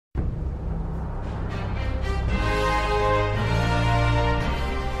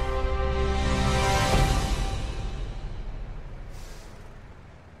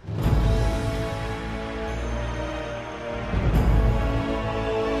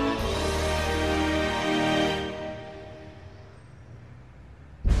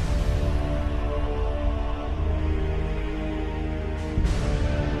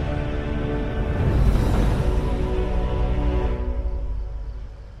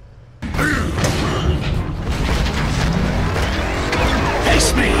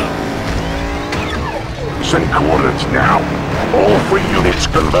coordinates now. All 3 units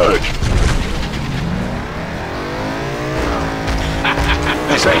converge.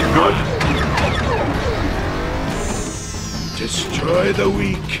 This ain't good. Destroy the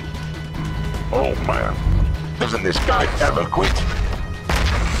weak. Oh man, doesn't this guy ever quit?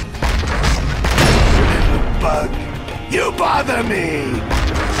 Bug, you bother me!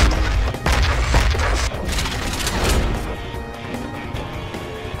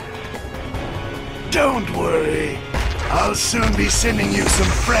 Don't worry. I'll soon be sending you some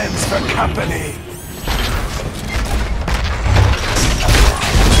friends for company.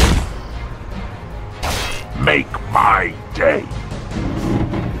 Make my day.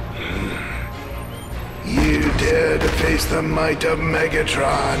 You dare to face the might of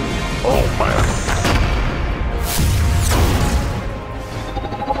Megatron? Oh man.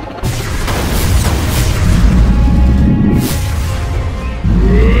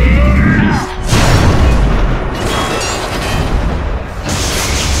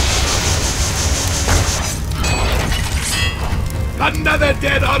 Another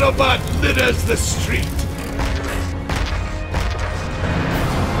dead Autobot litters the street.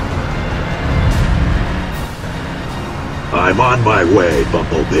 I'm on my way,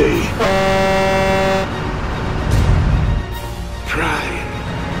 Bumblebee. Prime,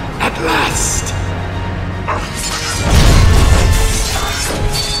 at last.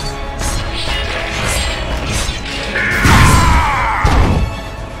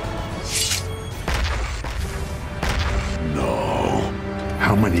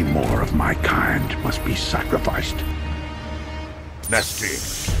 How many more of my kind must be sacrificed? Nest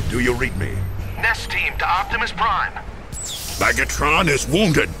team, do you read me? Nest team to Optimus Prime. Megatron is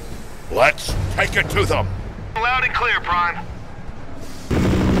wounded. Let's take it to them. Loud and clear, Prime.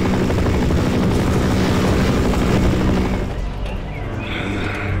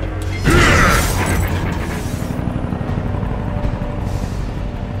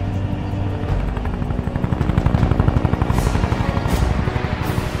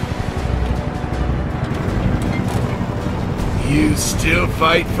 You still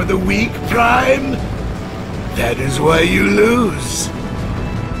fight for the weak, Prime? That is why you lose.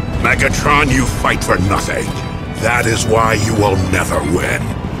 Megatron, you fight for nothing. That is why you will never win.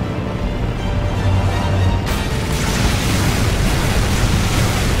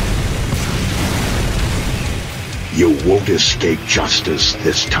 You won't escape justice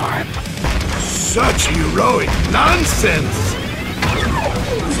this time. Such heroic nonsense!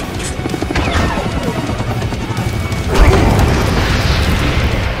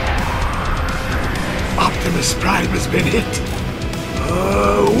 Optimus Prime has been hit.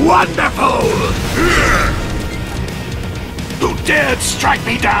 Wonderful! Who dared strike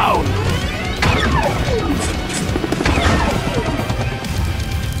me down?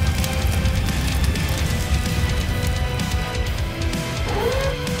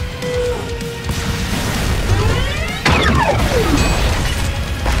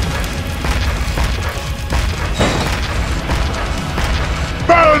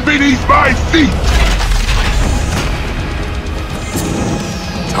 Burn beneath my feet!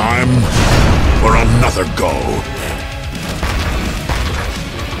 Time for another go.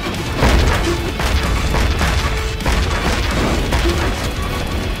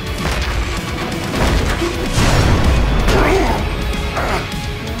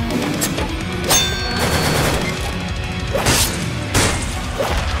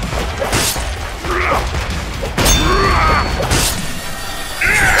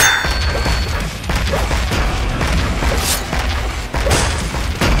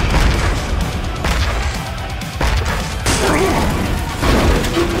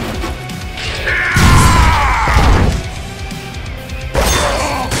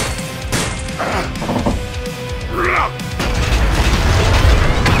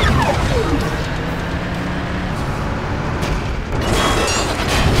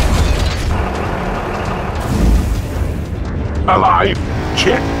 Alive,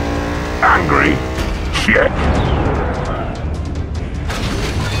 shit. Angry, shit.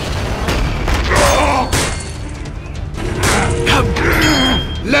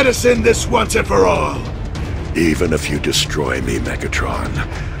 Come, let us end this once and for all. Even if you destroy me, Megatron,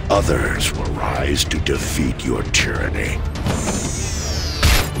 others will rise to defeat your tyranny.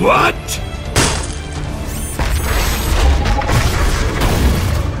 What?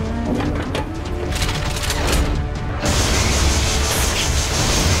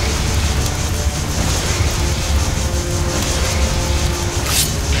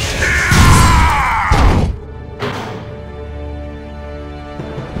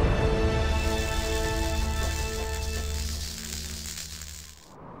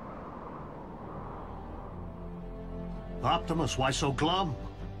 Optimus, why so glum?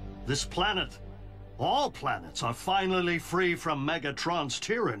 This planet, all planets, are finally free from Megatron's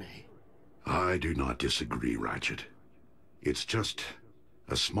tyranny. I do not disagree, Ratchet. It's just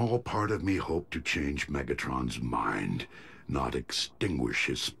a small part of me hoped to change Megatron's mind, not extinguish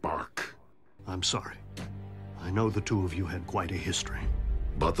his spark. I'm sorry. I know the two of you had quite a history.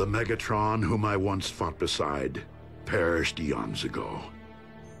 But the Megatron whom I once fought beside perished eons ago.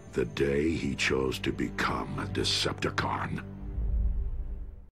 The day he chose to become a Decepticon.